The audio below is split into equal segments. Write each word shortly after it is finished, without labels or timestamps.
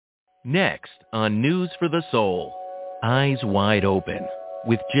Next on News for the Soul, Eyes Wide Open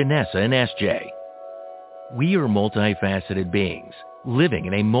with Janessa and SJ. We are multifaceted beings living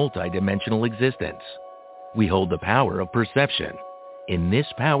in a multidimensional existence. We hold the power of perception. And this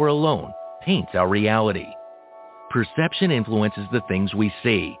power alone paints our reality. Perception influences the things we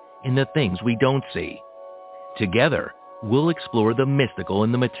see and the things we don't see. Together, we'll explore the mystical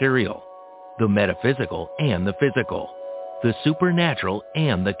and the material, the metaphysical and the physical, the supernatural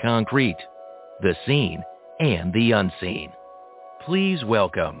and the concrete, the seen and the unseen. Please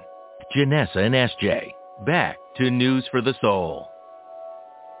welcome Janessa and SJ back to News for the Soul.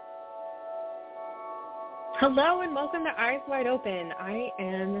 Hello and welcome to Eyes Wide Open. I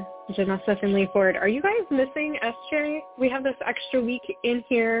am Janessa Finley Ford. Are you guys missing SJ? We have this extra week in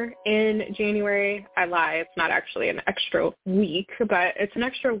here in January. I lie, it's not actually an extra week, but it's an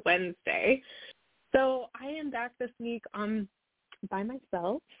extra Wednesday. So I am back this week by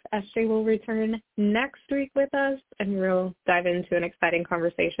myself. SJ will return next week with us, and we'll dive into an exciting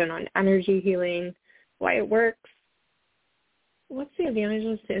conversation on energy healing, why it works, what's the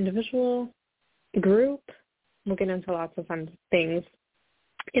advantages to individual, group. We'll get into lots of fun things.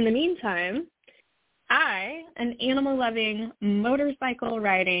 In the meantime, I, an animal-loving,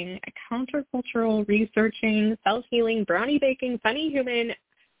 motorcycle-riding, countercultural researching, self-healing, brownie-baking, funny human,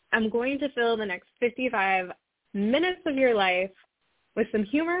 I'm going to fill the next 55 minutes of your life with some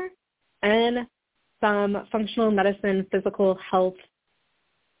humor and some functional medicine, physical health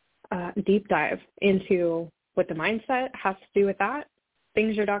deep dive into what the mindset has to do with that,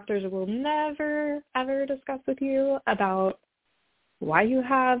 things your doctors will never, ever discuss with you about why you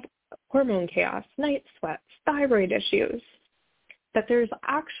have hormone chaos, night sweats, thyroid issues, that there's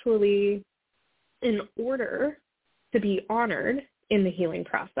actually an order to be honored in the healing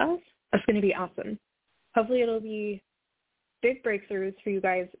process. It's going to be awesome. Hopefully it'll be big breakthroughs for you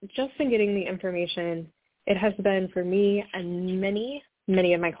guys just in getting the information. It has been for me and many,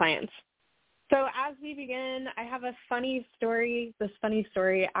 many of my clients. So as we begin, I have a funny story. This funny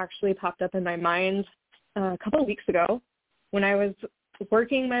story actually popped up in my mind a couple of weeks ago when I was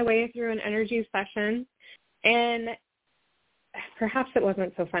working my way through an energy session, and perhaps it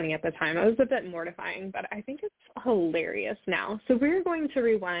wasn't so funny at the time. It was a bit mortifying, but I think it's hilarious now. So we're going to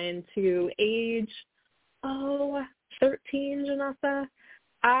rewind to age, 13, Janessa.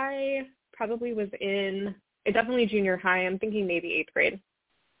 I probably was in definitely junior high. I'm thinking maybe 8th grade.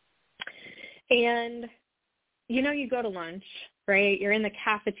 And, you go to lunch, right? You're in the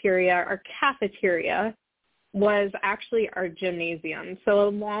cafeteria. Our cafeteria was actually our gymnasium. So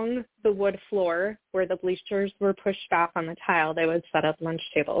along the wood floor where the bleachers were pushed back on the tile, they would set up lunch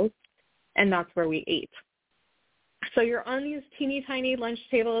tables, and that's where we ate. So you're on these teeny tiny lunch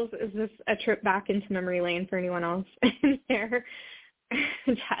tables. Is this a trip back into memory lane for anyone else in their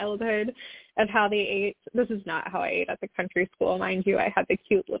childhood of how they ate? This is not how I ate at the country school, mind you. I had the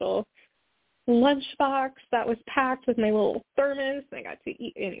cute little lunchbox that was packed with my little thermos. I got to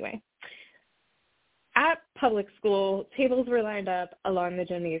eat anyway. At public school, tables were lined up along the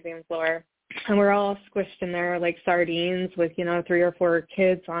gymnasium floor, and we're all squished in there like sardines with, 3 or 4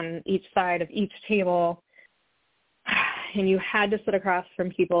 kids on each side of each table. And you had to sit across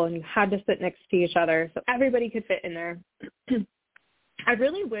from people, and you had to sit next to each other so everybody could fit in there. I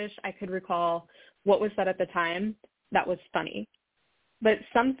really wish I could recall what was said at the time that was funny, but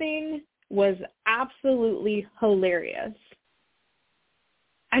something was absolutely hilarious.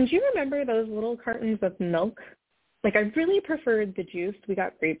 And do you remember those little cartons of milk? Like, I really preferred the juice. We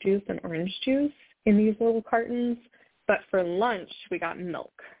got grape juice and orange juice in these little cartons, but for lunch we got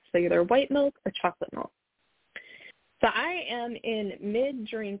milk. So either white milk or chocolate milk. So I am in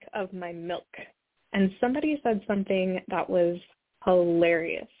mid-drink of my milk, and somebody said something that was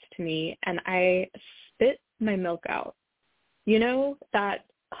hilarious to me, and I spit my milk out. That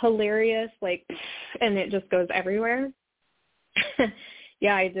hilarious, and it just goes everywhere?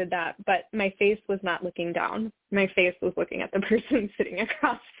 Yeah, I did that, but my face was not looking down. My face was looking at the person sitting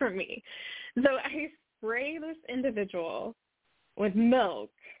across from me. So I spray this individual with milk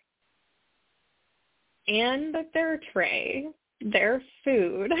and their tray, their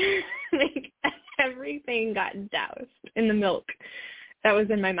food, everything got doused in the milk that was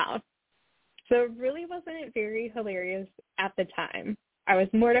in my mouth. So it really wasn't very hilarious at the time. I was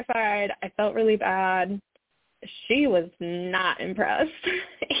mortified. I felt really bad. She was not impressed.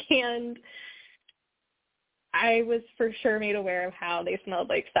 And I was for sure made aware of how they smelled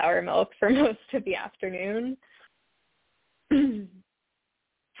like sour milk for most of the afternoon.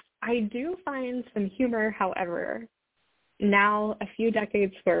 I do find some humor, however, now a few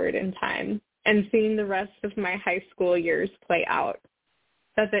decades forward in time and seeing the rest of my high school years play out.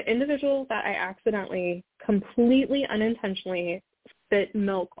 that the individual that I accidentally, completely unintentionally spit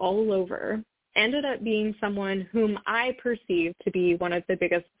milk all over ended up being someone whom I perceived to be one of the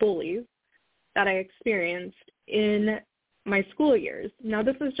biggest bullies that I experienced in my school years. Now,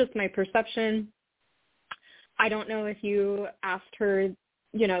 this is just my perception. I don't know if you asked her,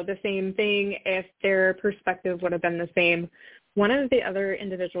 the same thing, if their perspective would have been the same. One of the other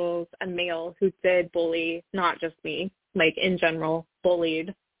individuals, a male who did bully, not just me, like in general,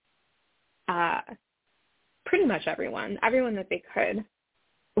 bullied pretty much everyone that they could.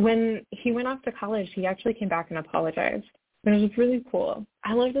 When he went off to college, he actually came back and apologized. And it was really cool.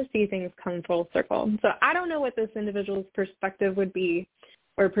 I love to see things come full circle. So I don't know what this individual's perspective would be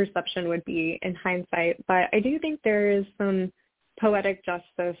or perception would be in hindsight, but I do think there is some poetic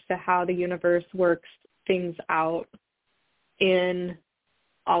justice to how the universe works things out in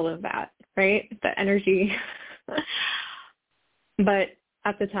all of that, right? The energy. But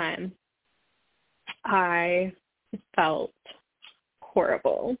at the time, I felt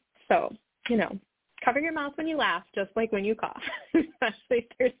horrible. So, cover your mouth when you laugh, just like when you cough, especially if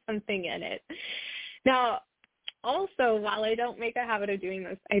there's something in it. Now, also, while I don't make a habit of doing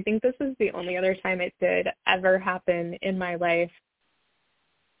this, I think this is the only other time it did ever happen in my life.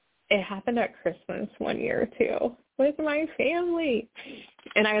 It happened at Christmas one year, too, with my family.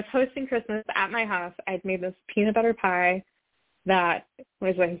 And I was hosting Christmas at my house. I'd made this peanut butter pie that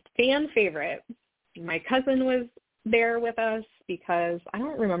was a fan favorite. My cousin was there with us because I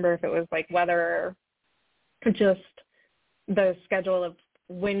don't remember if it was like weather or just the schedule of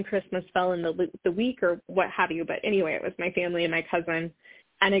when Christmas fell in the week or what have you. But anyway, it was my family and my cousin.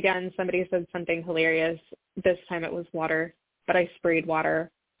 And again, somebody said something hilarious. This time it was water, but I sprayed water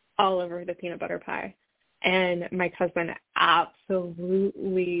all over the peanut butter pie. And my cousin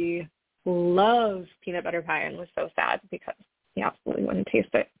absolutely loves peanut butter pie and was so sad because he absolutely wouldn't taste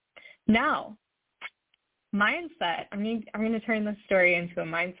it. Now, mindset, I'm going to turn this story into a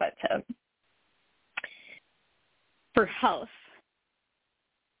mindset tip. For health,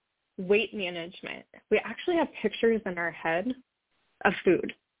 weight management, we actually have pictures in our head of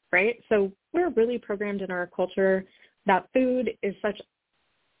food, right? So we're really programmed in our culture that food is such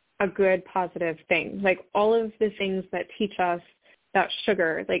a good, positive thing. Like all of the things that teach us that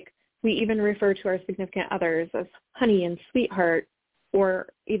sugar, like we even refer to our significant others as honey and sweetheart, or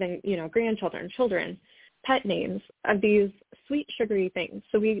even, grandchildren, children, pet names of these sweet, sugary things.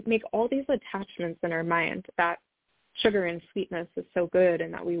 So we make all these attachments in our mind that sugar and sweetness is so good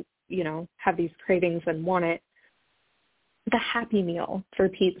and that we, have these cravings and want it. The Happy Meal, for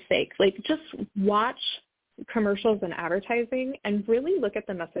Pete's sake. Like just watch commercials and advertising and really look at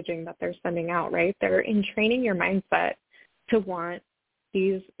the messaging that they're sending out, right? They're entraining your mindset to want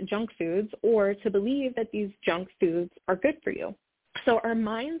these junk foods or to believe that these junk foods are good for you. So our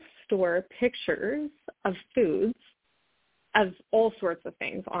minds store pictures of foods, of all sorts of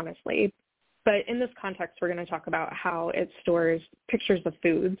things, honestly. But in this context, we're going to talk about how it stores pictures of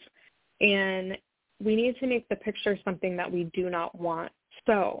foods. And we need to make the picture something that we do not want.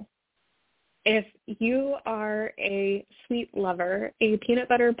 So if you are a sweet lover, a peanut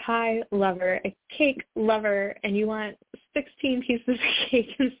butter pie lover, a cake lover, and you want 16 pieces of cake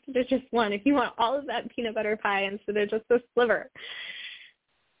instead of just one, if you want all of that peanut butter pie instead of just a sliver,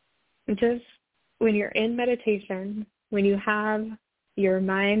 just when you're in meditation, when you have your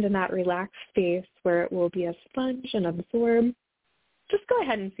mind in that relaxed space where it will be a sponge and absorb, just go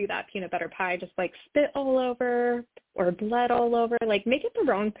ahead and see that peanut butter pie just like spit all over or blood all over. Like make it the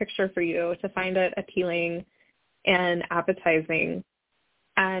wrong picture for you to find it appealing and appetizing.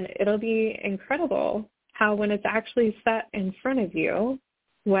 And it'll be incredible how when it's actually set in front of you,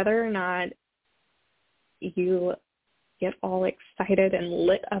 whether or not you get all excited and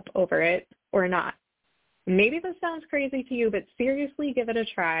lit up over it or not. Maybe this sounds crazy to you, but seriously give it a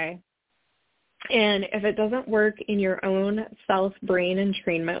try. And if it doesn't work in your own self-brain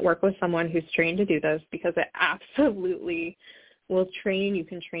entrainment, work with someone who's trained to do this because it absolutely will train. You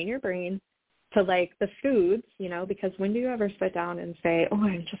can train your brain to like the foods, because when do you ever sit down and say, oh,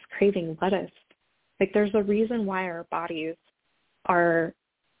 I'm just craving lettuce? Like there's a reason why our bodies are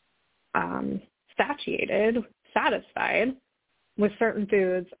satisfied with certain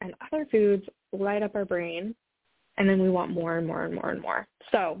foods, and other foods light up our brain, and then we want more and more and more and more.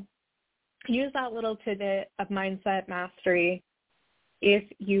 So use that little tidbit of mindset mastery if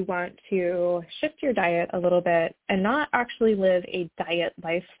you want to shift your diet a little bit and not actually live a diet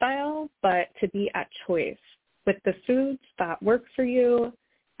lifestyle, but to be at choice with the foods that work for you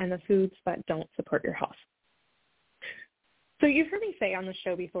and the foods that don't support your health. So you've heard me say on the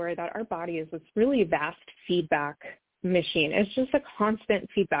show before that our body is this really vast feedback machine. It's just a constant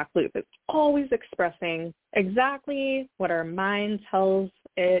feedback loop. It's always expressing exactly what our mind tells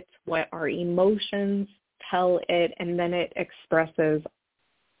it, what our emotions tell it, and then it expresses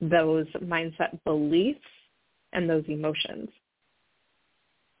those mindset beliefs and those emotions.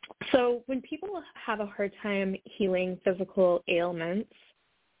 So when people have a hard time healing physical ailments,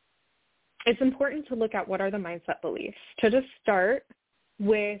 it's important to look at what are the mindset beliefs. To just start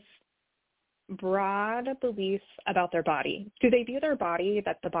with broad beliefs about their body. Do they view their body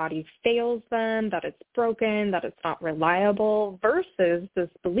that the body fails them, that it's broken, that it's not reliable, versus this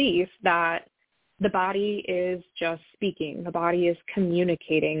belief that the body is just speaking, the body is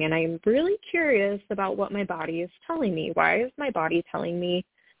communicating, and I'm really curious about what my body is telling me. Why is my body telling me?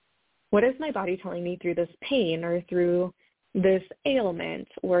 What is my body telling me through this pain or through this ailment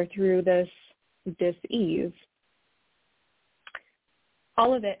or through this dis-ease?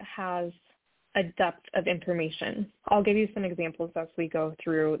 All of it has a depth of information. I'll give you some examples as we go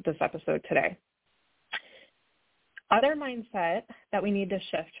through this episode today. Other mindset that we need to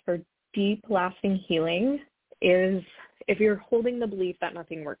shift for deep, lasting healing is if you're holding the belief that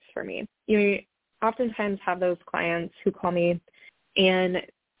nothing works for me. You oftentimes have those clients who call me and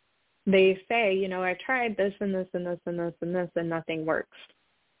they say, I've tried this and this and this and this and this and nothing works.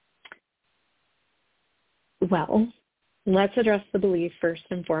 Well, let's address the belief first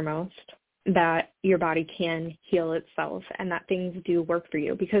and foremost that your body can heal itself and that things do work for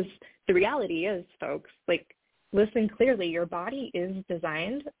you. Because the reality is, folks, listen clearly, your body is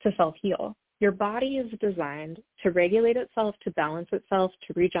designed to self-heal. Your body is designed to regulate itself, to balance itself,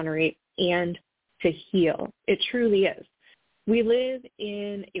 to regenerate, and to heal. It truly is. We live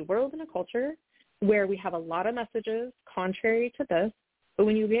in a world and a culture where we have a lot of messages contrary to this, but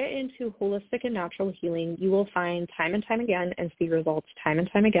when you get into holistic and natural healing, you will find time and time again and see results time and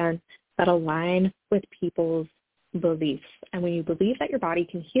time again that align with people's beliefs. And when you believe that your body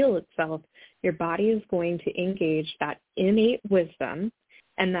can heal itself, your body is going to engage that innate wisdom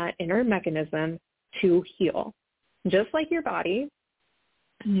and that inner mechanism to heal. Just like your body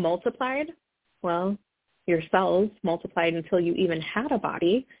multiplied, your cells multiplied until you even had a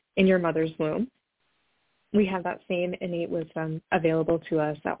body in your mother's womb, we have that same innate wisdom available to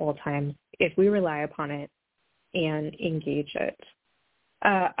us at all times if we rely upon it and engage it.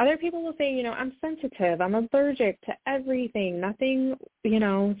 Other people will say, I'm sensitive, I'm allergic to everything, nothing,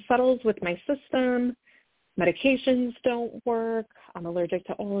 settles with my system, medications don't work, I'm allergic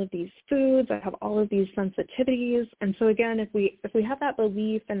to all of these foods, I have all of these sensitivities. And so again, if we have that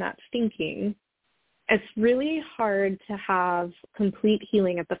belief and that thinking, it's really hard to have complete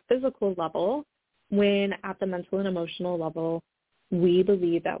healing at the physical level when at the mental and emotional level, we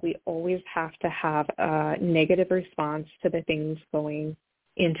believe that we always have to have a negative response to the things going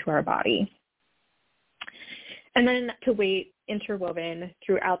into our body. And then to weight interwoven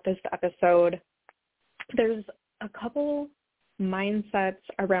throughout this episode, there's a couple mindsets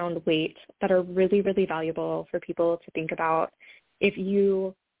around weight that are really, really valuable for people to think about. If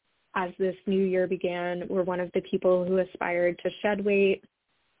you, as this new year began, were one of the people who aspired to shed weight,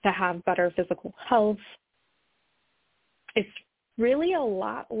 to have better physical health, it's really a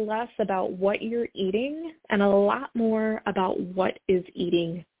lot less about what you're eating and a lot more about what is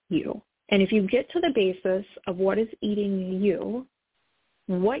eating you. And if you get to the basis of what is eating you,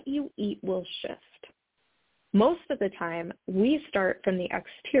 what you eat will shift. Most of the time, we start from the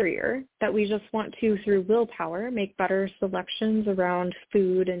exterior, that we just want to, through willpower, make better selections around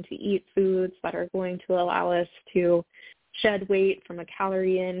food and to eat foods that are going to allow us to shed weight from a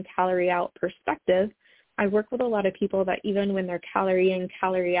calorie in, calorie out perspective. I work with a lot of people that even when their calorie in,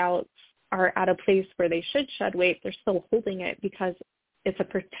 calorie out are at a place where they should shed weight, they're still holding it because it's a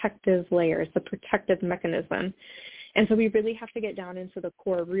protective layer. It's a protective mechanism. And so we really have to get down into the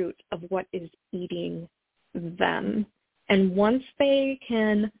core root of what is eating them. And once they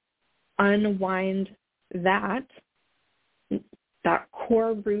can unwind that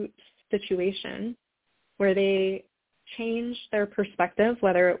core root situation where they change their perspective,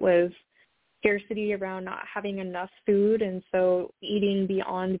 whether it was scarcity around not having enough food and so eating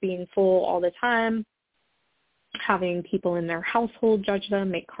beyond being full all the time, having people in their household judge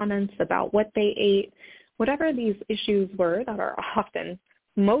them, make comments about what they ate, whatever these issues were that are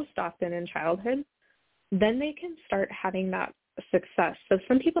most often in childhood, then they can start having that success. So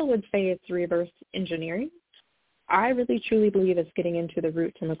some people would say it's reverse engineering. I really truly believe it's getting into the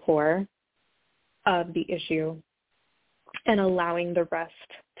root and the core of the issue and allowing the rest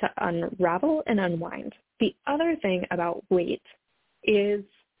to unravel and unwind. The other thing about weight is,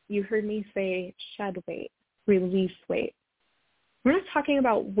 you heard me say shed weight, release weight. We're not talking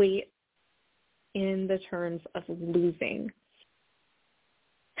about weight in the terms of losing.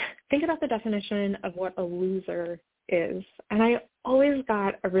 Think about the definition of what a loser is. And I always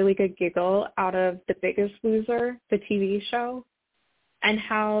got a really good giggle out of The Biggest Loser, the TV show, and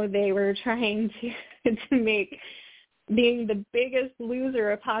how they were trying to make being the biggest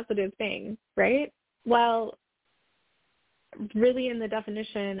loser a positive thing, right? Well, really in the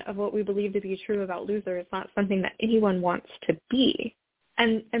definition of what we believe to be true about loser, it's not something that anyone wants to be.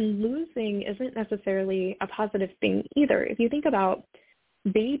 And losing isn't necessarily a positive thing either. If you think about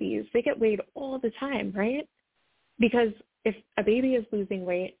babies, they get weighed all the time, right? Because if a baby is losing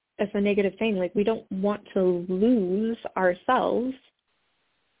weight, it's a negative thing. Like, we don't want to lose ourselves.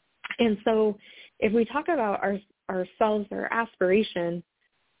 And so if we talk about ourselves or aspiration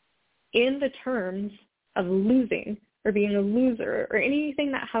in the terms of losing or being a loser or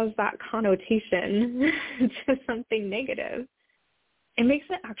anything that has that connotation to something negative, it makes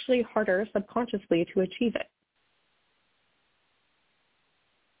it actually harder subconsciously to achieve it.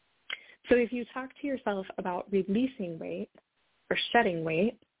 So if you talk to yourself about releasing weight or shedding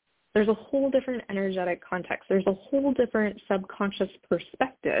weight, there's a whole different energetic context. There's a whole different subconscious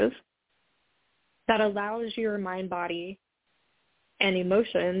perspective that allows your mind, body, and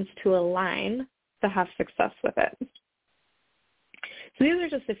emotions to align to have success with it. So these are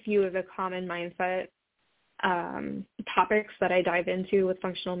just a few of the common mindset topics that I dive into with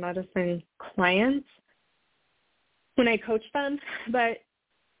functional medicine clients when I coach them, but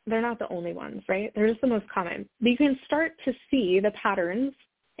they're not the only ones, right? They're just the most common. You can start to see the patterns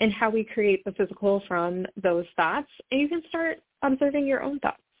in how we create the physical from those thoughts, and you can start observing your own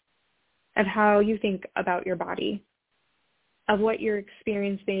thoughts of how you think about your body, of what you're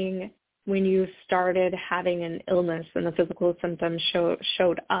experiencing when you started having an illness and the physical symptoms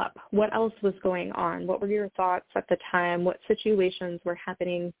showed up. What else was going on? What were your thoughts at the time? What situations were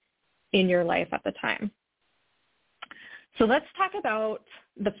happening in your life at the time? So let's talk about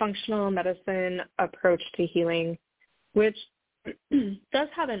the functional medicine approach to healing, which does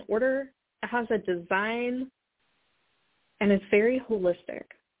have an order, it has a design, and it's very holistic.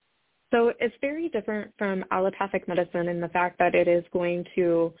 So it's very different from allopathic medicine in the fact that it is going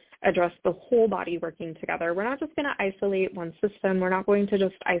to address the whole body working together. We're not just going to isolate one system. We're not going to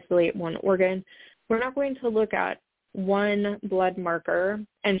just isolate one organ. We're not going to look at one blood marker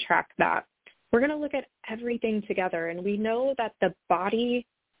and track that. We're going to look at everything together. And we know that the body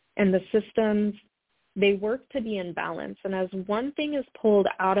and the systems, they work to be in balance. And as one thing is pulled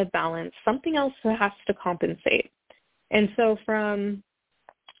out of balance, something else has to compensate. And so from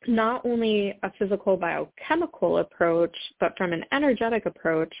not only a physical biochemical approach, but from an energetic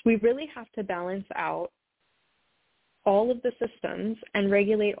approach, we really have to balance out all of the systems and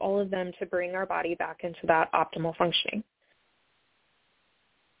regulate all of them to bring our body back into that optimal functioning.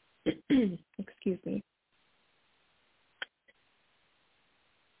 Excuse me.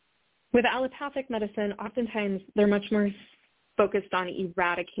 With allopathic medicine, oftentimes they're much more focused on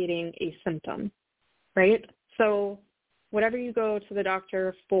eradicating a symptom, right? So whatever you go to the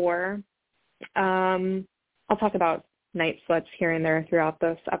doctor for, I'll talk about night sweats here and there throughout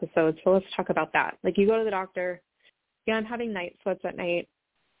this episode, so let's talk about that. Like, you go to the doctor, yeah, I'm having night sweats at night.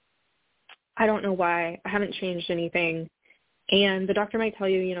 I don't know why. I haven't changed anything. And the doctor might tell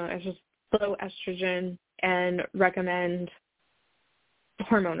you, it's just low estrogen and recommend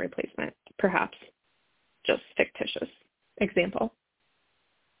hormone replacement, perhaps. Just fictitious example.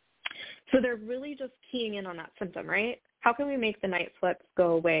 So they're really just keying in on that symptom, right? How can we make the night sweats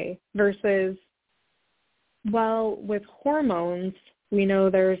go away versus, well, with hormones, we know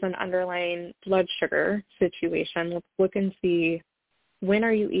there's an underlying blood sugar situation. Let's look and see, when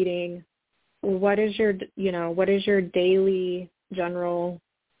are you eating? What is your daily general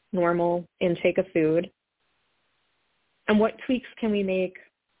normal intake of food? And what tweaks can we make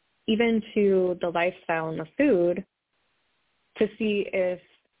even to the lifestyle and the food to see if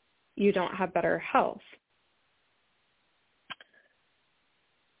you don't have better health?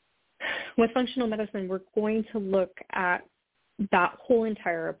 With functional medicine, we're going to look at that whole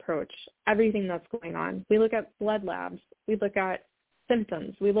entire approach, everything that's going on. We look at blood labs. We look at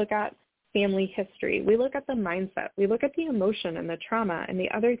symptoms. We look at family history. We look at the mindset. We look at the emotion and the trauma and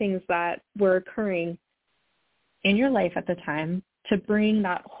the other things that were occurring in your life at the time to bring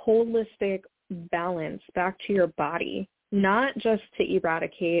that holistic balance back to your body, not just to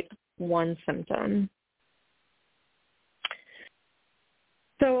eradicate one symptom.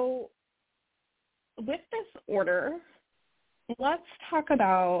 So with this order, let's talk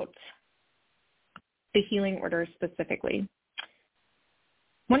about the healing order specifically.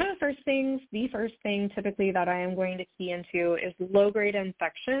 The first thing typically that I am going to key into is low-grade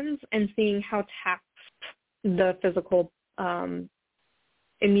infections and seeing how taxed the physical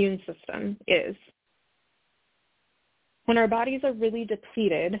immune system is. When our bodies are really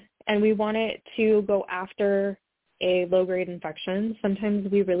depleted and we want it to go after a low-grade infection, sometimes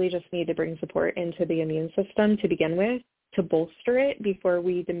we really just need to bring support into the immune system to begin with, to bolster it before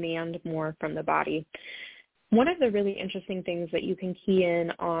we demand more from the body. One of the really interesting things that you can key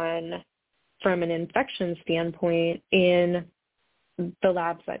in on from an infection standpoint in the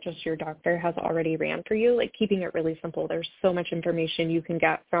labs that just your doctor has already ran for you, like keeping it really simple. There's so much information you can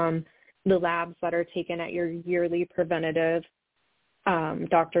get from the labs that are taken at your yearly preventative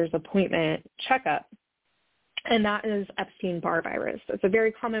doctor's appointment checkup, and that is Epstein-Barr virus. It's a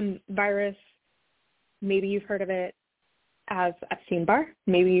very common virus. Maybe you've heard of it as Epstein-Barr.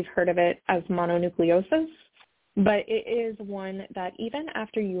 Maybe you've heard of it as mononucleosis. But it is one that even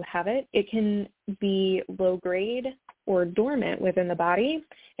after you have it, it can be low grade or dormant within the body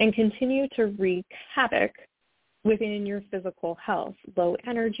and continue to wreak havoc within your physical health, low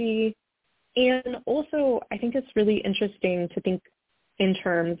energy. And also, I think it's really interesting to think in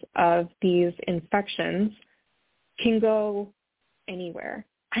terms of these infections can go anywhere.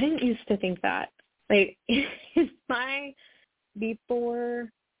 I didn't used to think that. Like,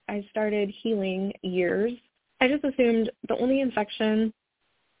 before I started healing years, I just assumed the only infection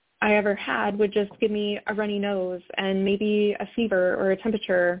I ever had would just give me a runny nose and maybe a fever or a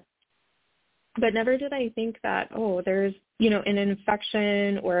temperature. But never did I think that, there's, an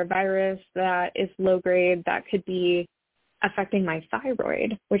infection or a virus that is low grade that could be affecting my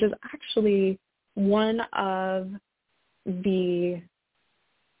thyroid, which is actually one of the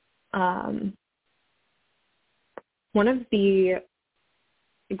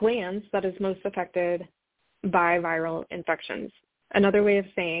glands that is most affected by viral infections. Another way of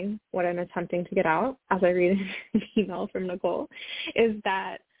saying what I'm attempting to get out as I read an email from Nicole is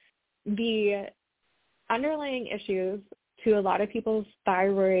that the underlying issues to a lot of people's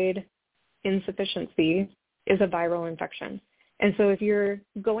thyroid insufficiency is a viral infection. And so if you're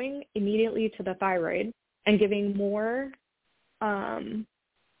going immediately to the thyroid and giving more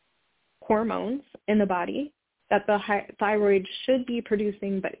hormones in the body that the thyroid should be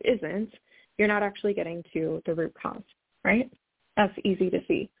producing but isn't, you're not actually getting to the root cause, right? That's easy to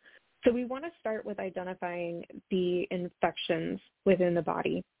see. So we want to start with identifying the infections within the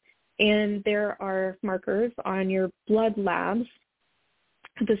body. And there are markers on your blood labs,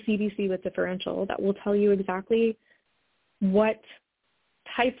 the CBC with differential, that will tell you exactly what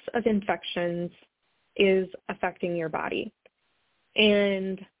types of infections is affecting your body.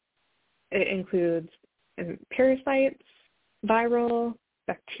 And it includes parasites, viral,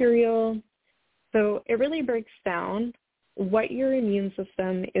 bacterial. So it really breaks down what your immune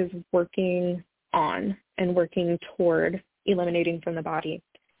system is working on and working toward eliminating from the body.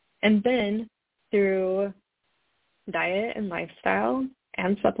 And then through diet and lifestyle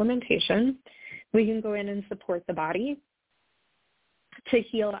and supplementation, we can go in and support the body to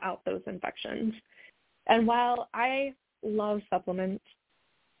heal out those infections. And while I love supplements,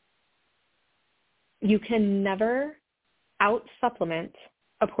 you can never out-supplement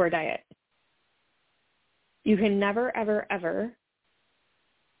a poor diet. You can never, ever, ever,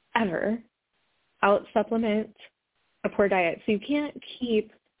 ever out-supplement a poor diet. So you can't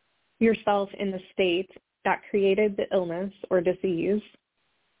keep yourself in the state that created the illness or disease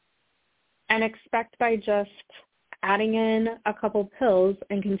and expect by just adding in a couple pills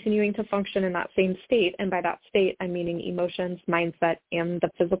and continuing to function in that same state, and by that state I'm meaning emotions, mindset, and the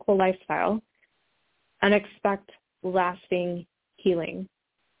physical lifestyle, and expect lasting healing.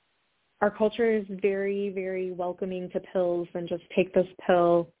 Our culture is very, very welcoming to pills and just take this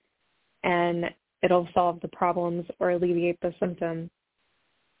pill and it'll solve the problems or alleviate the symptom.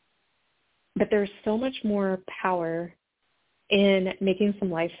 But there's so much more power in making some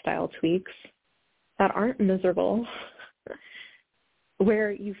lifestyle tweaks that aren't miserable,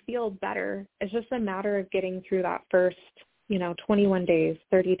 where you feel better. It's just a matter of getting through that first, 21 days,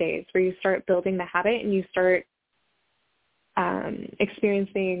 30 days, where you start building the habit and you start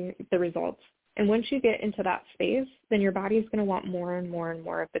experiencing the results. And once you get into that space, then your body's going to want more and more and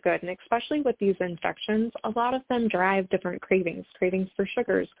more of the good. And especially with these infections, a lot of them drive different cravings for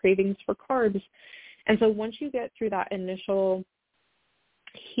sugars, cravings for carbs. And so once you get through that initial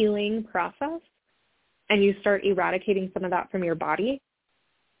healing process and you start eradicating some of that from your body,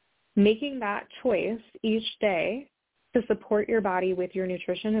 making that choice each day to support your body with your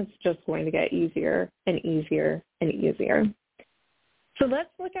nutrition is just going to get easier and easier and easier. So let's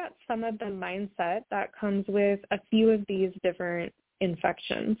look at some of the mindset that comes with a few of these different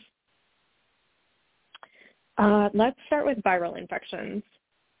infections. Let's start with viral infections.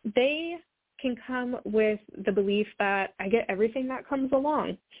 They can come with the belief that I get everything that comes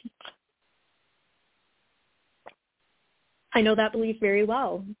along. I know that belief very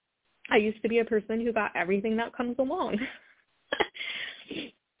well. I used to be a person who got everything that comes along.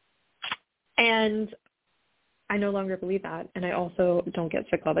 And I no longer believe that. And I also don't get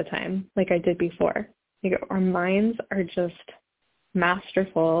sick all the time like I did before. Our minds are just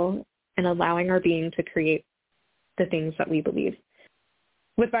masterful in allowing our being to create the things that we believe.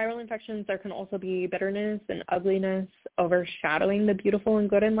 With viral infections, there can also be bitterness and ugliness overshadowing the beautiful and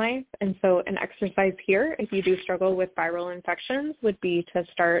good in life. And so an exercise here, if you do struggle with viral infections, would be to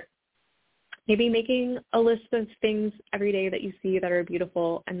start maybe making a list of things every day that you see that are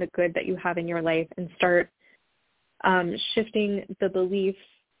beautiful and the good that you have in your life, and start shifting the beliefs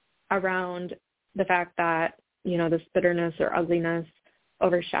around the fact that, this bitterness or ugliness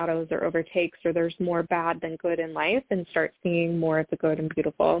overshadows or overtakes, or there's more bad than good in life, and start seeing more of the good and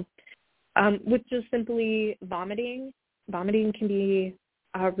beautiful. With just simply vomiting can be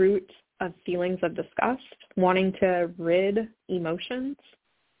a root of feelings of disgust, wanting to rid emotions.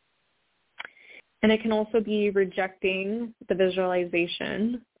 And it can also be rejecting the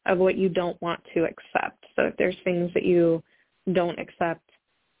visualization of what you don't want to accept. So if there's things that you don't accept,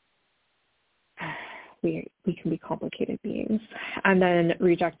 we can be complicated beings. And then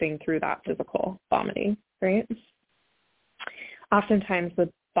rejecting through that physical vomiting, right? Oftentimes the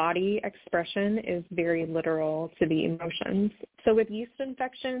body expression is very literal to the emotions. So with yeast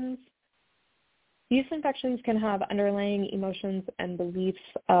infections can have underlying emotions and beliefs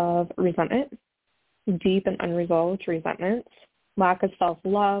of resentment, deep and unresolved resentments, lack of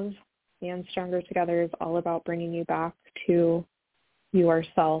self-love, and Stronger Together is all about bringing you back to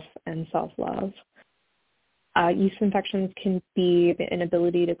yourself and self-love. Yeast infections can be the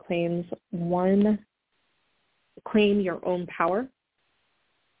inability to claim your own power.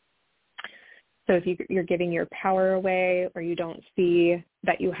 So if you're giving your power away, or you don't see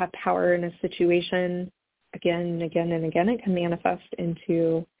that you have power in a situation again and again and again, it can manifest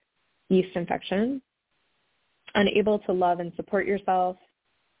into yeast infection. Unable to love and support yourself,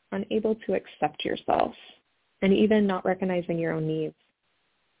 unable to accept yourself, and even not recognizing your own needs.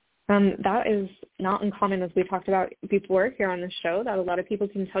 That is not uncommon, as we talked about before here on the show, that a lot of people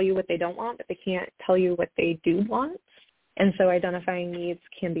can tell you what they don't want, but they can't tell you what they do want. And so identifying needs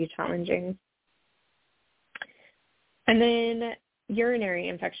can be challenging. And then urinary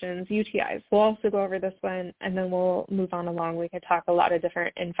infections, UTIs. We'll also go over this one, and then we'll move on along. We could talk a lot of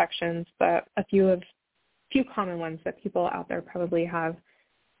different infections, but a few common ones that people out there probably have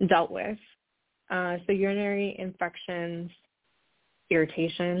dealt with. So urinary infections,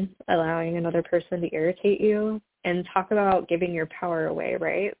 irritation, allowing another person to irritate you, and talk about giving your power away,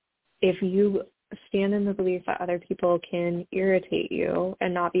 right? If you stand in the belief that other people can irritate you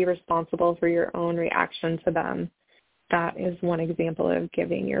and not be responsible for your own reaction to them, that is one example of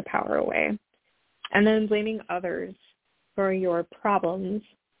giving your power away. And then blaming others for your problems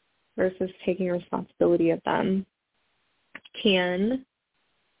versus taking responsibility of them can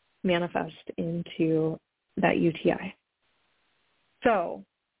manifest into that UTI. So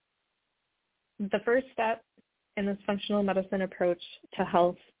the first step in this functional medicine approach to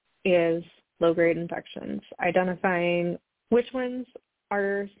health is low-grade infections, identifying which ones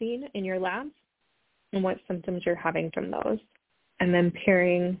are seen in your labs and what symptoms you're having from those, and then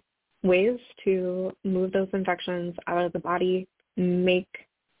pairing ways to move those infections out of the body, make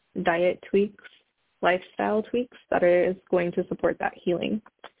diet tweaks, lifestyle tweaks that is going to support that healing.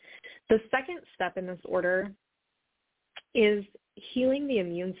 The second step in this order is healing the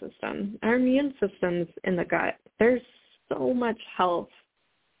immune system. Our immune system's in the gut. There's so much health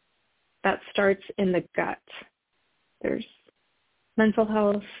that starts in the gut. There's mental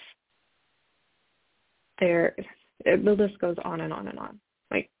health. The list goes on and on and on.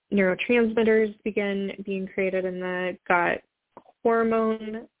 Like neurotransmitters begin being created in the gut.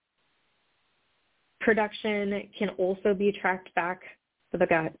 Hormone production can also be tracked back to the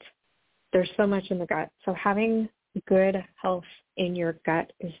gut. There's so much in the gut. So having good health in your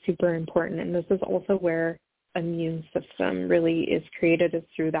gut is super important. And this is also where immune system really is created, is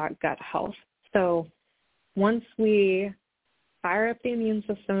through that gut health. So once we fire up the immune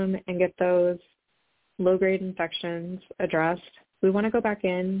system and get those low-grade infections addressed, we want to go back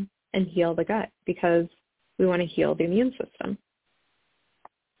in and heal the gut, because we want to heal the immune system.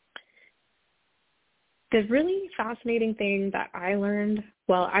 The really fascinating thing that I learned,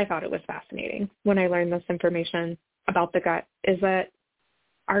 well, I thought it was fascinating when I learned this information about the gut, is that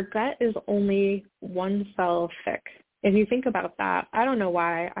our gut is only one cell thick. If you think about that, I don't know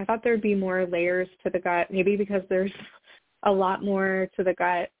why. I thought there'd be more layers to the gut, maybe because there's a lot more to the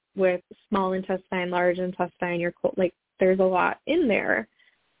gut with small intestine, large intestine, there's a lot in there,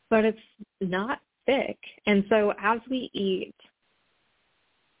 but it's not thick. And so as we eat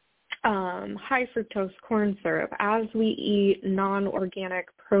high fructose corn syrup, as we eat non-organic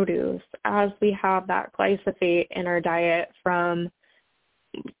produce, as we have that glyphosate in our diet from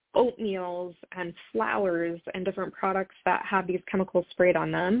oatmeals and flours and different products that have these chemicals sprayed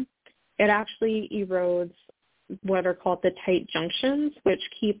on them, it actually erodes what are called the tight junctions, which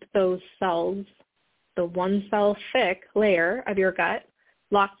keep those cells, the one cell thick layer of your gut,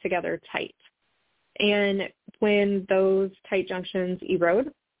 locked together tight. And when those tight junctions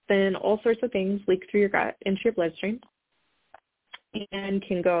erode, then all sorts of things leak through your gut into your bloodstream and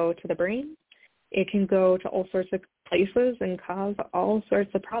can go to the brain. It can go to all sorts of places and cause all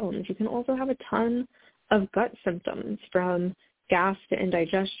sorts of problems. You can also have a ton of gut symptoms, from gas to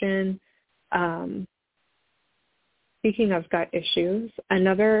indigestion. Speaking of gut issues,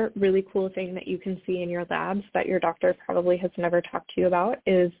 another really cool thing that you can see in your labs that your doctor probably has never talked to you about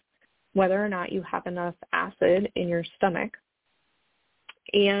is whether or not you have enough acid in your stomach.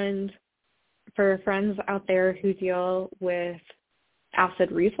 And for friends out there who deal with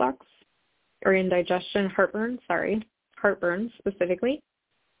acid reflux or indigestion, heartburn specifically,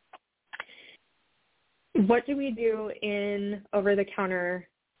 what do we do in over-the-counter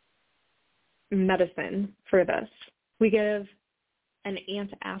medicine for this? We give an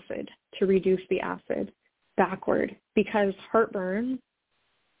antacid to reduce the acid backward, because heartburn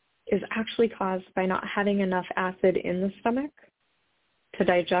is actually caused by not having enough acid in the stomach to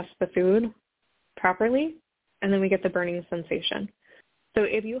digest the food properly, and then we get the burning sensation. So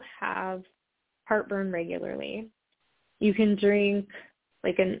if you have heartburn regularly, you can drink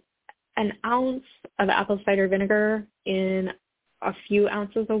like an ounce of apple cider vinegar in a few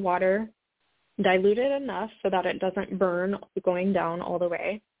ounces of water, dilute it enough so that it doesn't burn going down all the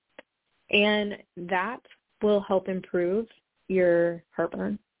way, and that will help improve your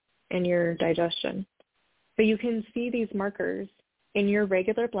heartburn and your digestion. So you can see these markers in your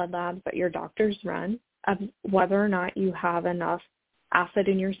regular blood labs that your doctors run of whether or not you have enough acid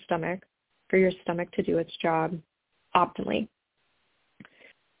in your stomach for your stomach to do its job optimally.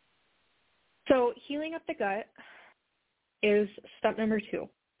 So healing up the gut is step number 2,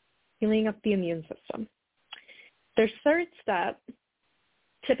 healing up the immune system. The third step,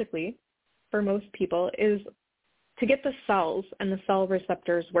 typically, for most people, is to get the cells and the cell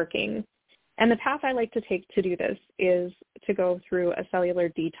receptors working. And the path I like to take to do this is to go through a cellular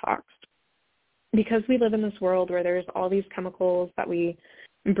detox. Because we live in this world where there's all these chemicals that we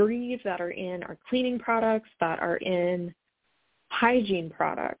breathe that are in our cleaning products, that are in hygiene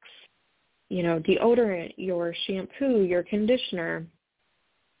products, deodorant, your shampoo, your conditioner.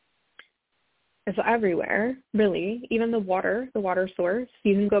 It's everywhere, really. Even the water source.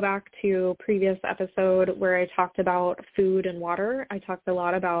 You can go back to a previous episode where I talked about food and water. I talked a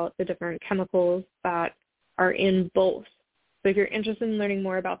lot about the different chemicals that are in both. So if you're interested in learning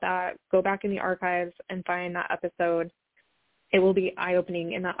more about that, go back in the archives and find that episode. It will be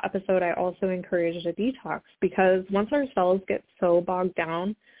eye-opening. In that episode, I also encouraged a detox, because once our cells get so bogged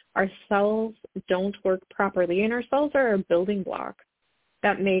down, our cells don't work properly, and our cells are a building block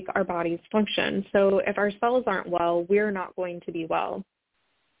that make our bodies function. So if our cells aren't well, we're not going to be well.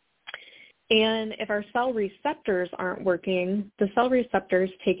 And if our cell receptors aren't working, the cell receptors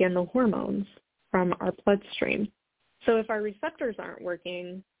take in the hormones from our bloodstream. So if our receptors aren't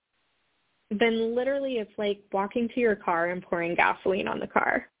working, then literally it's like walking to your car and pouring gasoline on the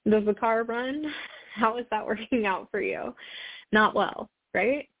car. Does the car run? How is that working out for you? Not well,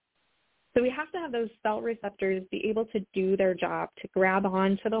 right? So we have to have those cell receptors be able to do their job, to grab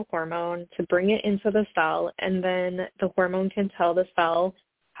onto the hormone, to bring it into the cell, and then the hormone can tell the cell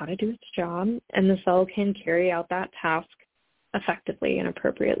how to do its job, and the cell can carry out that task effectively and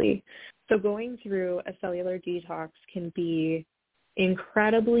appropriately. So going through a cellular detox can be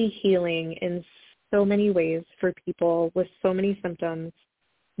incredibly healing in so many ways for people with so many symptoms,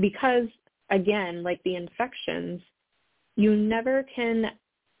 because, again, like the infections, you never can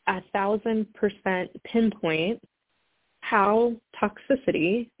 1,000% pinpoint how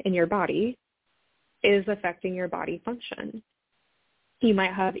toxicity in your body is affecting your body function. You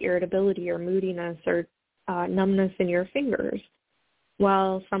might have irritability or moodiness or numbness in your fingers,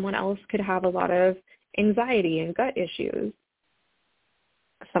 while someone else could have a lot of anxiety and gut issues.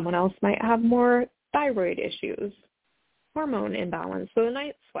 Someone else might have more thyroid issues, hormone imbalance, so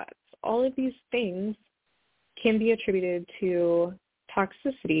night sweats. All of these things can be attributed to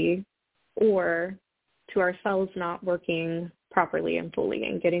toxicity or to our cells not working properly and fully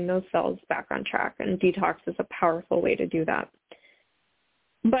and getting those cells back on track. And detox is a powerful way to do that.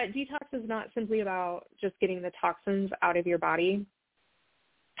 But detox is not simply about just getting the toxins out of your body.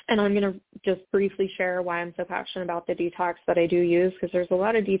 And I'm going to just briefly share why I'm so passionate about the detox that I do use, because there's a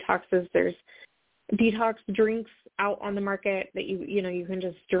lot of detoxes. There's detox drinks out on the market that you can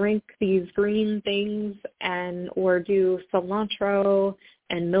just drink these green things or do cilantro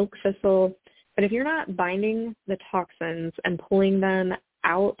and milk thistle. But if you're not binding the toxins and pulling them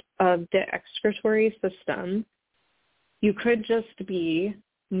out of the excretory system, you could just be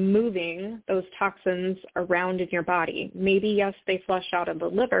moving those toxins around in your body. Maybe, yes, they flush out of the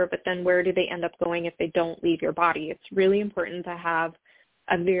liver, but then where do they end up going if they don't leave your body? It's really important to have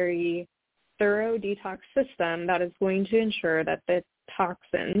a very thorough detox system that is going to ensure that the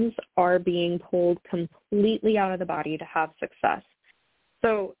toxins are being pulled completely out of the body to have success.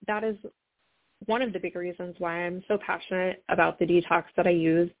 So that is one of the big reasons why I'm so passionate about the detox that I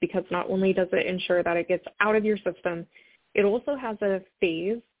use, because not only does it ensure that it gets out of your system, it also has a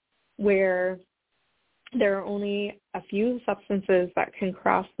phase where there are only a few substances that can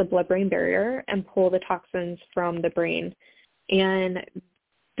cross the blood-brain barrier and pull the toxins from the brain. And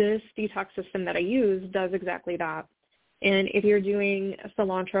this detox system that I use does exactly that. And if you're doing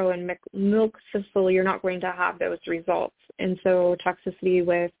cilantro and milk thistle, you're not going to have those results. And so toxicity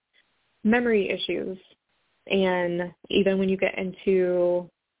with memory issues, and even when you get into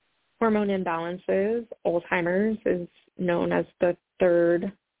hormone imbalances, Alzheimer's is known as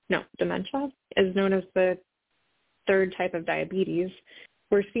dementia is known as the third type of diabetes.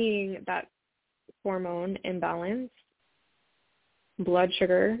 We're seeing that hormone imbalance, blood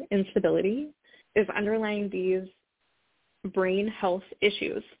sugar instability is underlying these brain health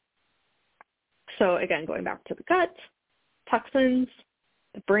issues. So again, going back to the gut, toxins,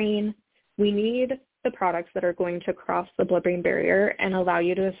 the brain, we need the products that are going to cross the blood-brain barrier and allow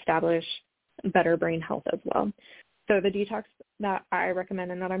you to establish better brain health as well. So the detox that I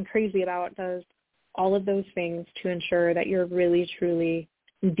recommend and that I'm crazy about does all of those things to ensure that you're really, truly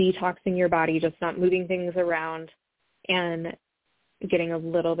detoxing your body, just not moving things around and getting a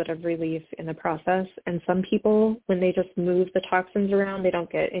little bit of relief in the process. And some people, when they just move the toxins around, they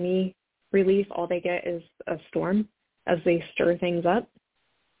don't get any relief. All they get is a storm as they stir things up.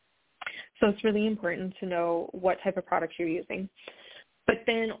 So it's really important to know what type of products you're using. But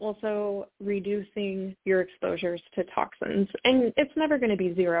then also reducing your exposures to toxins. And it's never going to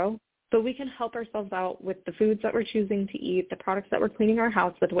be zero, but we can help ourselves out with the foods that we're choosing to eat, the products that we're cleaning our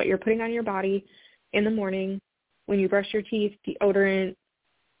house with, what you're putting on your body in the morning, when you brush your teeth, deodorant,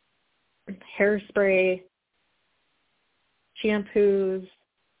 hairspray, shampoos,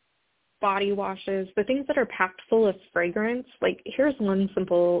 body washes, the things that are packed full of fragrance. Like, here's one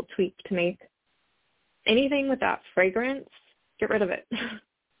simple tweak to make. Anything with that fragrance, get rid of it.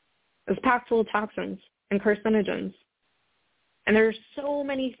 It's packed full of toxins and carcinogens. And there's so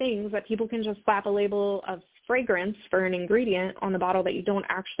many things that people can just slap a label of fragrance for an ingredient on the bottle that you don't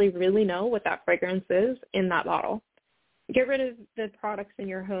actually really know what that fragrance is in that bottle. Get rid of the products in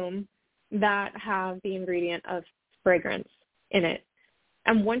your home that have the ingredient of fragrance in it.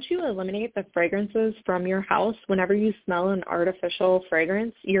 And once you eliminate the fragrances from your house, whenever you smell an artificial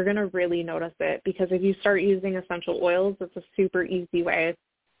fragrance, you're going to really notice it, because if you start using essential oils, it's a super easy way.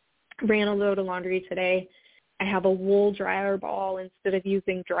 Ran a load of laundry today. I have a wool dryer ball instead of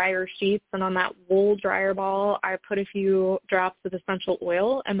using dryer sheets, and on that wool dryer ball, I put a few drops of essential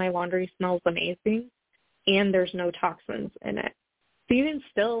oil, and my laundry smells amazing, and there's no toxins in it. So you can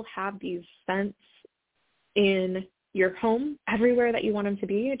still have these scents in your home everywhere that you want them to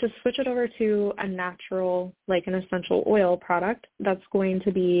be. Just switch it over to a natural, like an essential oil product that's going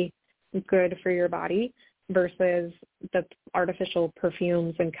to be good for your body versus the artificial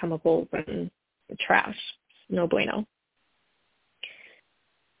perfumes and chemicals and trash. No bueno.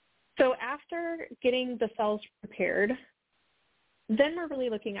 So after getting the cells prepared, then we're really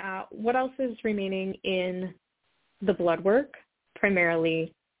looking at what else is remaining in the blood work,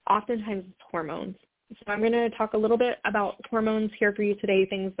 primarily. Oftentimes it's hormones. So I'm going to talk a little bit about hormones here for you today,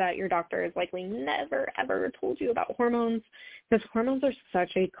 things that your doctor has likely never, ever told you about hormones, because hormones are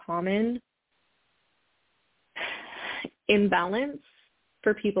such a common imbalance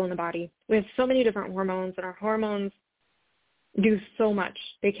for people in the body. We have so many different hormones, and our hormones do so much.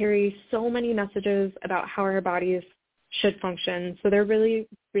 They carry so many messages about how our bodies should function. So they're really,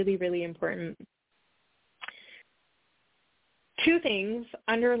 really, really important. two things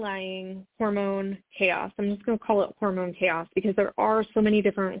underlying hormone chaos. I'm just going to call it hormone chaos because there are so many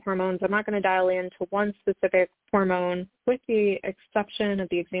different hormones. I'm not going to dial into one specific hormone with the exception of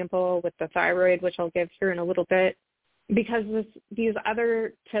the example with the thyroid, which I'll give here in a little bit, because these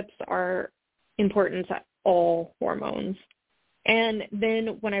other tips are important to all hormones. And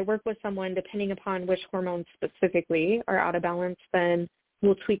then when I work with someone, depending upon which hormones specifically are out of balance, then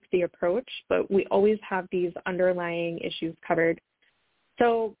we'll tweak the approach, but we always have these underlying issues covered.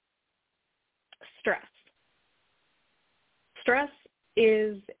 So stress. Stress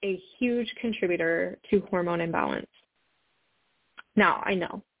is a huge contributor to hormone imbalance. Now, I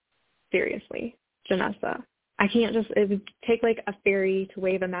know, seriously, Janessa, I can't just, it would take like a fairy to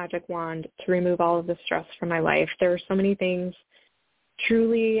wave a magic wand to remove all of the stress from my life. There are so many things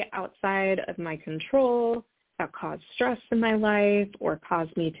truly outside of my control that cause stress in my life or cause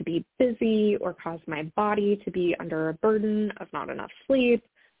me to be busy or cause my body to be under a burden of not enough sleep,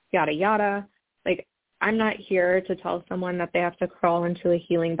 yada, yada. Like, I'm not here to tell someone that they have to crawl into a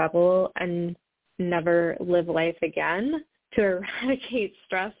healing bubble and never live life again to eradicate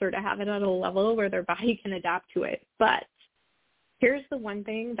stress or to have it at a level where their body can adapt to it. But here's the one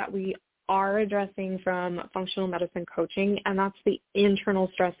thing that we are addressing from functional medicine coaching, and that's the internal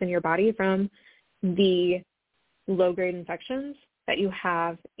stress in your body from the low-grade infections that you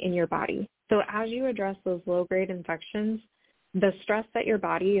have in your body. So as you address those low-grade infections, the stress that your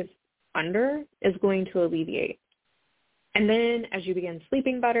body is under is going to alleviate. And then as you begin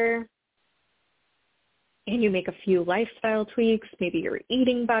sleeping better and you make a few lifestyle tweaks, maybe you're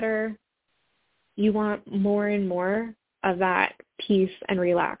eating better, you want more and more of that peace and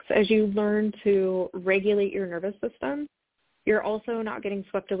relax. As you learn to regulate your nervous system, you're also not getting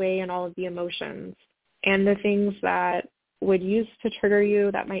swept away in all of the emotions and the things that would used to trigger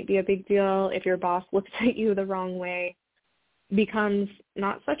you that might be a big deal if your boss looks at you the wrong way becomes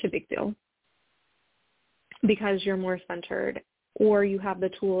not such a big deal because you're more centered, or you have the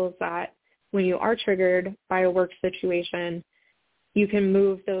tools that when you are triggered by a work situation, you can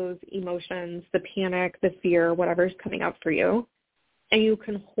move those emotions, the panic, the fear, whatever's coming up for you, and you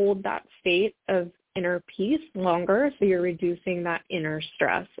can hold that state of inner peace longer, so you're reducing that inner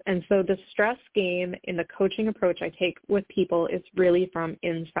stress. And so the stress game in the coaching approach I take with people is really from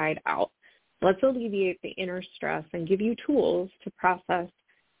inside out. Let's alleviate the inner stress and give you tools to process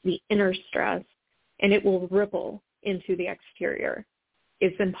the inner stress, and it will ripple into the exterior.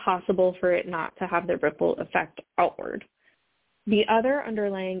 It's impossible for it not to have the ripple effect outward. The other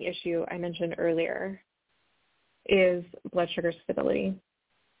underlying issue I mentioned earlier is blood sugar stability.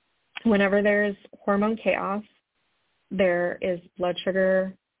 Whenever there's hormone chaos, there is blood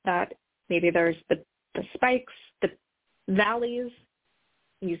sugar that maybe there's the spikes, the valleys.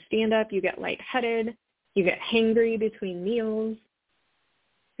 You stand up, you get lightheaded, you get hangry between meals.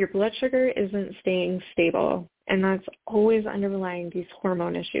 Your blood sugar isn't staying stable, and that's always underlying these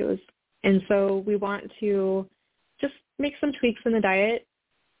hormone issues. And so we want to just make some tweaks in the diet.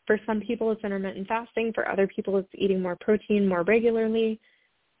 For some people, it's intermittent fasting. For other people, it's eating more protein more regularly.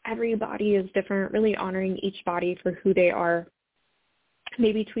 Every body is different, really honoring each body for who they are.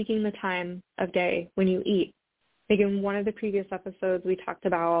 Maybe tweaking the time of day when you eat. Like in one of the previous episodes, we talked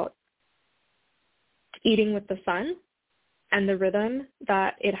about eating with the sun and the rhythm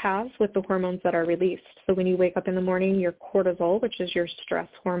that it has with the hormones that are released. So when you wake up in the morning, your cortisol, which is your stress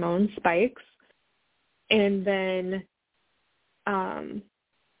hormone, spikes. And then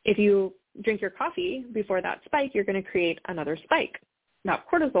if you drink your coffee before that spike, you're going to create another spike. Now,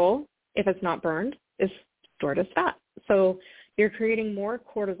 cortisol, if it's not burned, is stored as fat. So you're creating more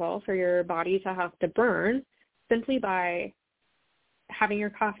cortisol for your body to have to burn simply by having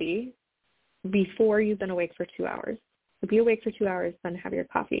your coffee before you've been awake for 2 hours. So be awake for 2 hours, then have your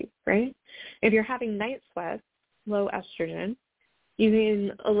coffee, right? If you're having night sweats, low estrogen, you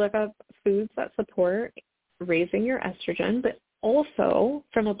can look up foods that support raising your estrogen, but also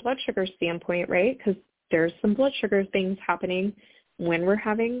from a blood sugar standpoint, right? Because there's some blood sugar things happening when we're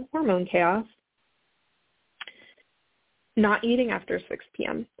having hormone chaos. Not eating after 6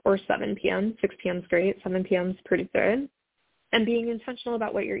 p.m. or 7 p.m. 6 p.m. is great. 7 p.m. is pretty good. And being intentional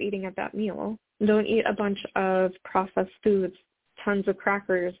about what you're eating at that meal. Don't eat a bunch of processed foods, tons of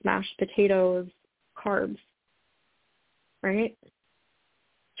crackers, mashed potatoes, carbs, right?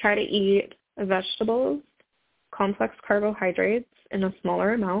 Try to eat vegetables, complex carbohydrates in a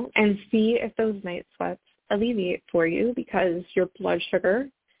smaller amount, and see if those night sweats alleviate for you because your blood sugar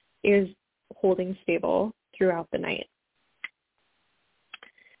is holding stable throughout the night.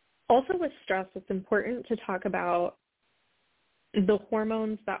 Also with stress, it's important to talk about the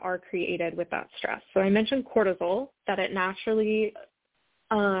hormones that are created with that stress. So I mentioned cortisol, that it naturally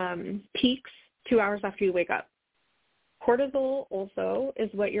peaks 2 hours after you wake up. Cortisol also is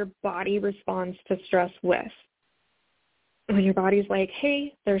what your body responds to stress with. When your body's like,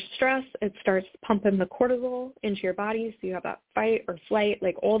 hey, there's stress, it starts pumping the cortisol into your body, so you have that fight or flight,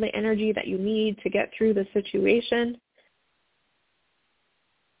 like all the energy that you need to get through the situation.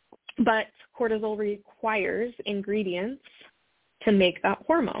 But cortisol requires ingredients to make that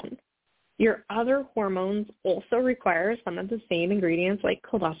hormone. Your other hormones also require some of the same ingredients like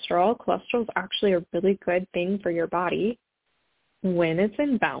cholesterol. Cholesterol is actually a really good thing for your body when it's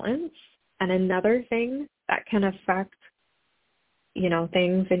in balance. And another thing that can affect,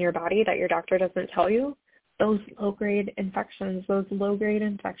 things in your body that your doctor doesn't tell you, those low-grade infections. Those low-grade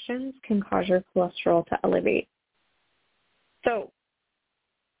infections can cause your cholesterol to elevate. So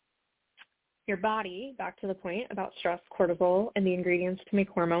your body, back to the point about stress, cortisol, and the ingredients to make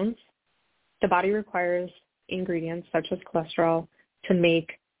hormones, the body requires ingredients such as cholesterol to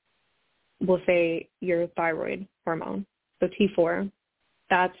make, we'll say, your thyroid hormone. So T4,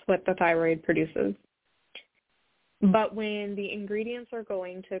 that's what the thyroid produces. But when the ingredients are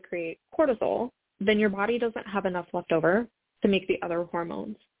going to create cortisol, then your body doesn't have enough left over to make the other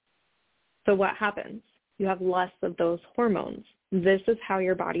hormones. So what happens? You have less of those hormones. This is how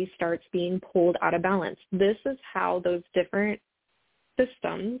your body starts being pulled out of balance. This is how those different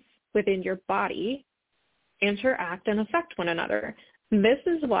systems within your body interact and affect one another. This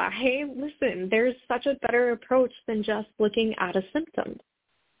is why, listen, there's such a better approach than just looking at a symptom.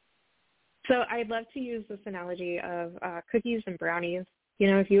 So I'd love to use this analogy of cookies and brownies.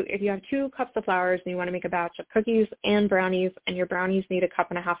 If you have 2 cups of flour and you want to make a batch of cookies and brownies, and your brownies need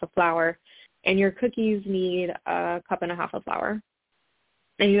 1.5 cups of flour, and your cookies need 1.5 cups of flour,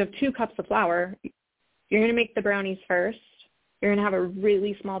 and you have 2 cups of flour, you're going to make the brownies first. You're going to have a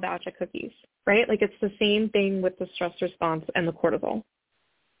really small batch of cookies, right? Like it's the same thing with the stress response and the cortisol.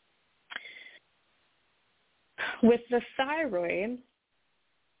 With the thyroid,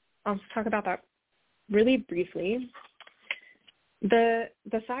 I'll just talk about that really briefly. The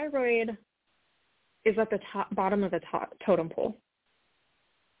thyroid is at the bottom of the totem pole.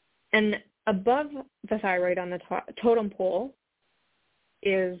 And above the thyroid on the totem pole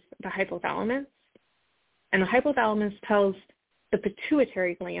is the hypothalamus. And the hypothalamus tells the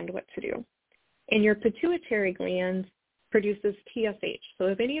pituitary gland what to do. And your pituitary gland produces TSH. So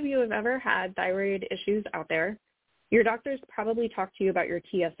if any of you have ever had thyroid issues out there, your doctors probably talk to you about your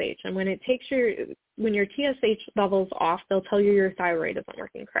TSH. And when your TSH level's off, they'll tell you your thyroid isn't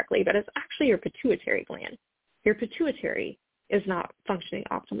working correctly, but it's actually your pituitary gland. Your pituitary is not functioning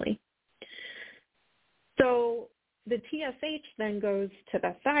optimally. So the TSH then goes to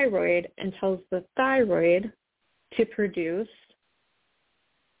the thyroid and tells the thyroid to produce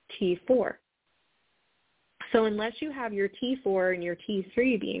T4. So unless you have your T4 and your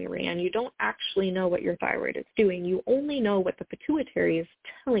T3 being ran, you don't actually know what your thyroid is doing. You only know what the pituitary is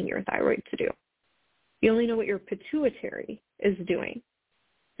telling your thyroid to do. You only know what your pituitary is doing.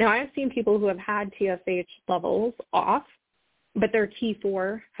 Now, I've seen people who have had TSH levels off, but their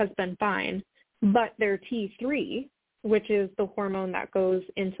T4 has been fine, but their T3, which is the hormone that goes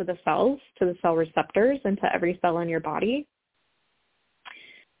into the cells, to the cell receptors, into every cell in your body.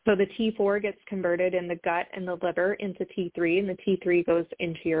 So the T4 gets converted in the gut and the liver into T3, and the T3 goes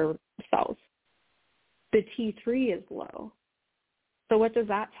into your cells. The T3 is low. So what does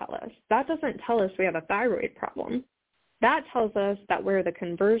that tell us? That doesn't tell us we have a thyroid problem. That tells us that where the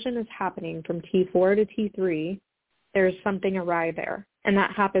conversion is happening from T4 to T3, there's something awry there. And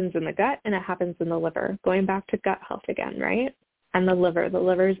that happens in the gut and it happens in the liver. Going back to gut health again, right? And the liver. The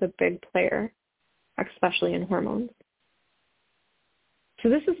liver is a big player, especially in hormones. So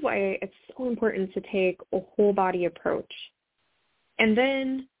this is why it's so important to take a whole body approach. And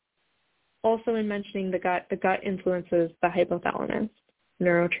then also in mentioning the gut influences the hypothalamus.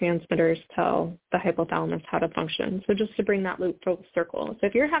 Neurotransmitters tell the hypothalamus how to function. So just to bring that loop full circle. So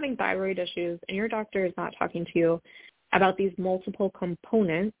if you're having thyroid issues and your doctor is not talking to you about these multiple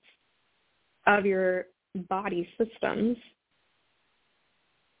components of your body systems,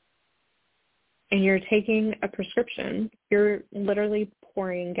 and you're taking a prescription, you're literally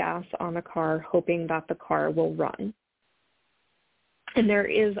pouring gas on a car hoping that the car will run. And there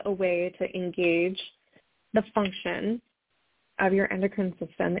is a way to engage the function of your endocrine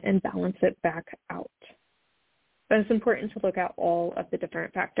system and balance it back out. But it's important to look at all of the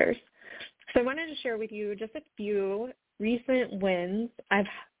different factors. So I wanted to share with you just a few recent wins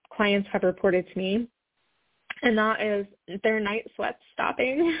clients have reported to me, and that is their night sweats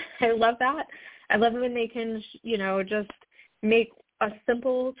stopping. I love that. I love when they can, just make a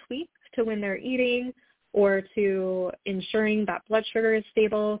simple tweak to when they're eating or to ensuring that blood sugar is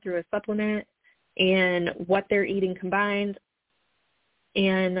stable through a supplement and what they're eating combined,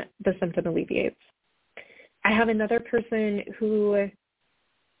 and the symptom alleviates. I have another person who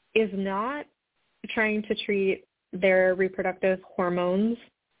is not trying to treat their reproductive hormones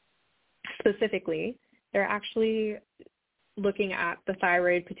specifically. They're actually looking at the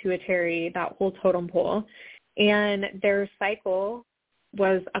thyroid, pituitary, that whole totem pole, and their cycle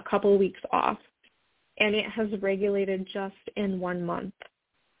was a couple weeks off, and it has regulated just in 1 month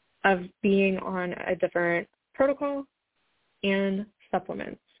of being on a different protocol and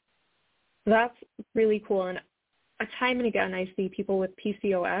supplements. So that's really cool. And time and again, I see people with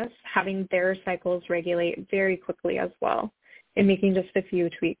PCOS having their cycles regulate very quickly as well and making just a few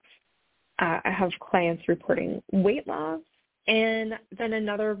tweaks. I have clients reporting weight loss. And then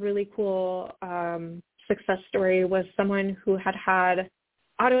another really cool success story was someone who had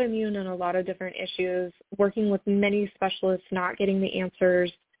autoimmune and a lot of different issues, working with many specialists, not getting the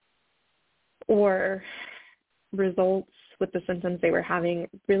answers or results with the symptoms they were having,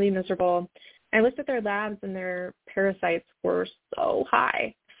 really miserable. I looked at their labs and their parasites were so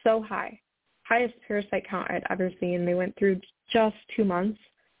high, highest parasite count I'd ever seen. They went through just 2 months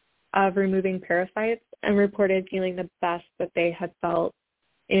of removing parasites and reported feeling the best that they had felt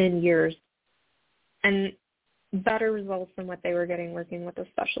in years and better results than what they were getting working with a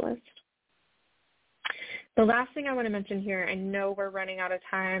specialist. The last thing I want to mention here, I know we're running out of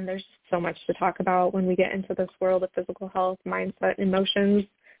time. There's so much to talk about when we get into this world of physical health, mindset, and emotions,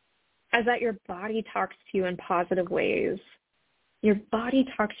 is that your body talks to you in positive ways. Your body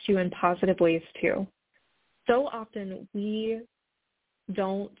talks to you in positive ways too. So often we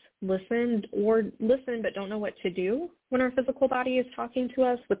don't listen or listen but don't know what to do when our physical body is talking to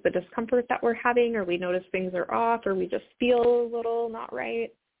us with the discomfort that we're having, or we notice things are off, or we just feel a little not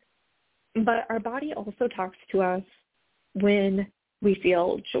right. But our body also talks to us when we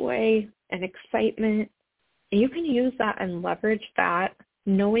feel joy and excitement. And you can use that and leverage that,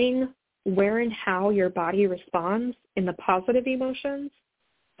 knowing where and how your body responds in the positive emotions,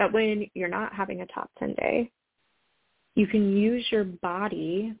 that when you're not having a top 10 day, you can use your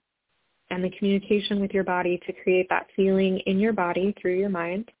body and the communication with your body to create that feeling in your body through your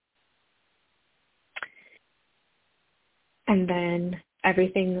mind. And then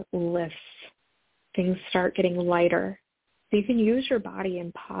everything lifts. Things start getting lighter. So you can use your body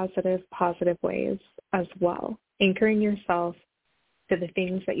in positive ways as well, anchoring yourself to the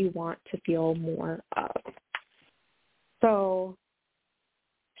things that you want to feel more of. So,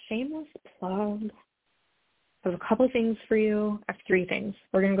 shameless plug. I have a couple of things for you. I have 3 things.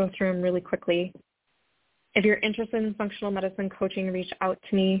 We're going to go through them really quickly. If you're interested in functional medicine coaching, reach out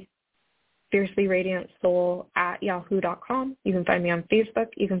to me, fiercelyradiantsoul@yahoo.com. You can find me on Facebook.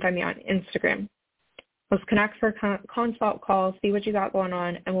 You can find me on Instagram. Let's connect for a consult call, see what you got going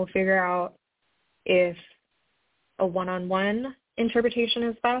on, and we'll figure out if a one-on-one interpretation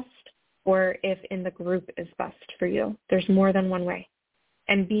is best or if in the group is best for you. There's more than one way.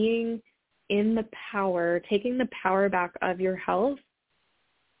 And being in the power, taking the power back of your health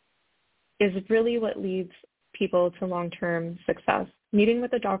is really what leads people to long-term success. Meeting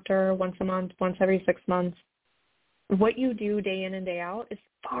with a doctor once a month, once every 6 months, what you do day in and day out is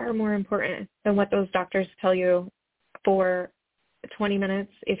far more important than what those doctors tell you for 20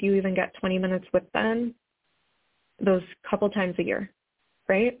 minutes, if you even get 20 minutes with them, those couple times a year,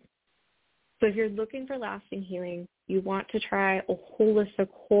 right? So if you're looking for lasting healing, you want to try a holistic,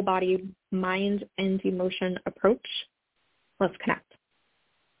 whole body, mind and emotion approach, let's connect.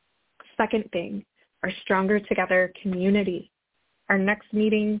 Second thing, our Stronger Together community. Our next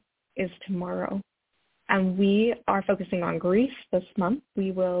meeting is tomorrow, and we are focusing on grief this month.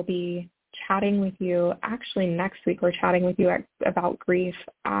 We will be chatting with you. Actually, next week we're chatting with you about grief.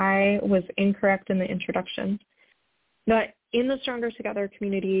 I was incorrect in the introduction. But in the Stronger Together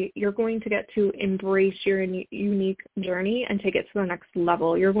community, you're going to get to embrace your unique journey and take it to the next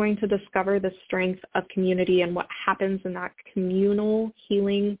level. You're going to discover the strength of community and what happens in that communal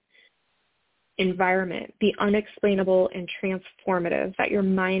healing environment, the unexplainable and transformative that your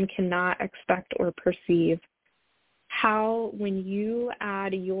mind cannot expect or perceive. How, when you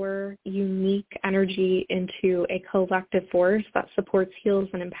add your unique energy into a collective force that supports, heals,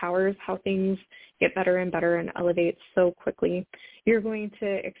 and empowers, how things get better and better and elevate so quickly, you're going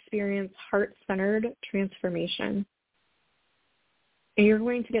to experience heart-centered transformation. And you're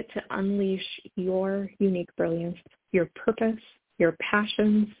going to get to unleash your unique brilliance, your purpose, your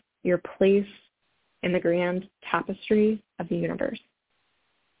passions, your place in the grand tapestry of the universe.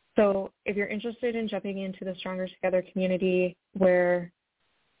 So if you're interested in jumping into the Stronger Together community where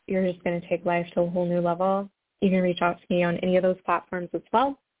you're just going to take life to a whole new level, you can reach out to me on any of those platforms as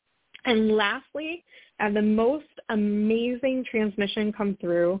well. And lastly, I had the most amazing transmission come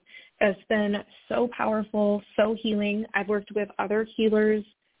through. It's been so powerful, so healing. I've worked with other healers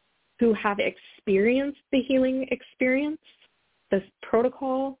who have experienced the healing experience, this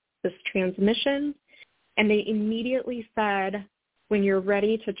protocol, this transmission, and they immediately said, when you're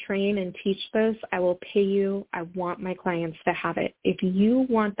ready to train and teach this, I will pay you. I want my clients to have it. If you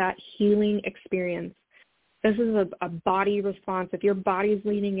want that healing experience, this is a body response. If your body's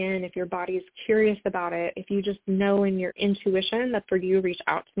leaning in, if your body's curious about it, if you just know in your intuition that for you, reach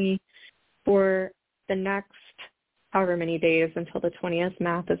out to me for the next however many days until the 20th.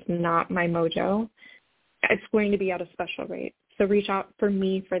 Math is not my mojo. It's going to be at a special rate. So reach out for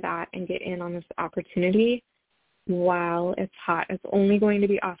me for that and get in on this opportunity while it's hot. It's only going to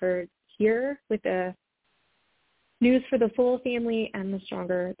be offered here with the News for the Soul family and the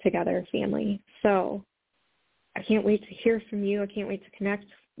Stronger Together family. So I can't wait to hear from you. I can't wait to connect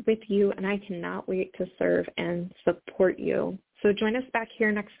with you, and I cannot wait to serve and support you. So join us back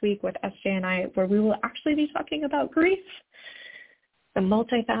here next week with SJ and I, where we will actually be talking about grief, the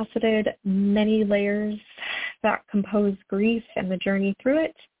multifaceted, many layers that compose grief and the journey through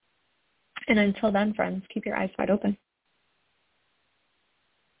it. And until then, friends, keep your eyes wide open.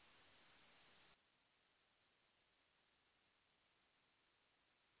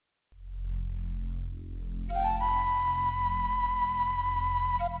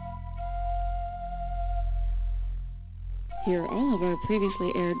 Hear all of our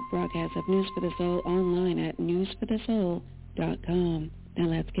previously aired broadcasts of News for the Soul online at newsforthesoul.com. Now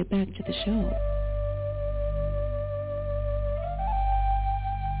let's get back to the show.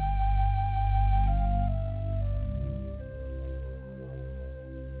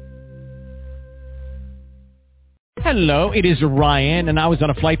 Hello, it is Ryan, and I was on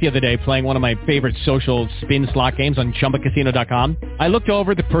a flight the other day playing one of my favorite social spin slot games on ChumbaCasino.com. I looked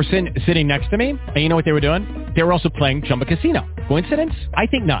over at the person sitting next to me, and you know what they were doing? They were also playing Chumba Casino. Coincidence? I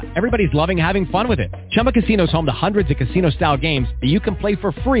think not. Everybody's loving having fun with it. Chumba Casino is home to hundreds of casino-style games that you can play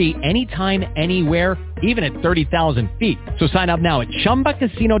for free anytime, anywhere, even at 30,000 feet. So sign up now at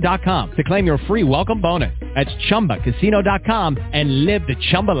ChumbaCasino.com to claim your free welcome bonus. That's ChumbaCasino.com and live the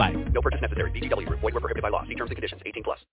Chumba life. No purchase necessary. VGW. Void where prohibited by law. See terms and conditions. 18+.